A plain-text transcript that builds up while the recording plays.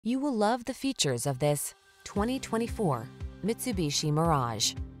You will love the features of this 2024 Mitsubishi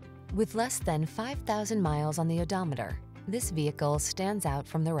Mirage. With less than 5,000 miles on the odometer, this vehicle stands out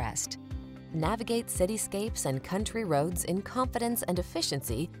from the rest. Navigate cityscapes and country roads in confidence and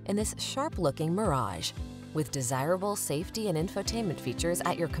efficiency in this sharp-looking Mirage. With desirable safety and infotainment features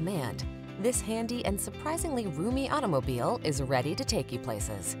at your command, this handy and surprisingly roomy automobile is ready to take you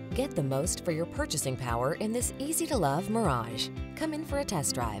places. Get the most for your purchasing power in this easy-to-love Mirage. Come in for a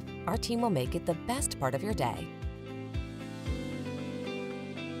test drive. Our team will make it the best part of your day.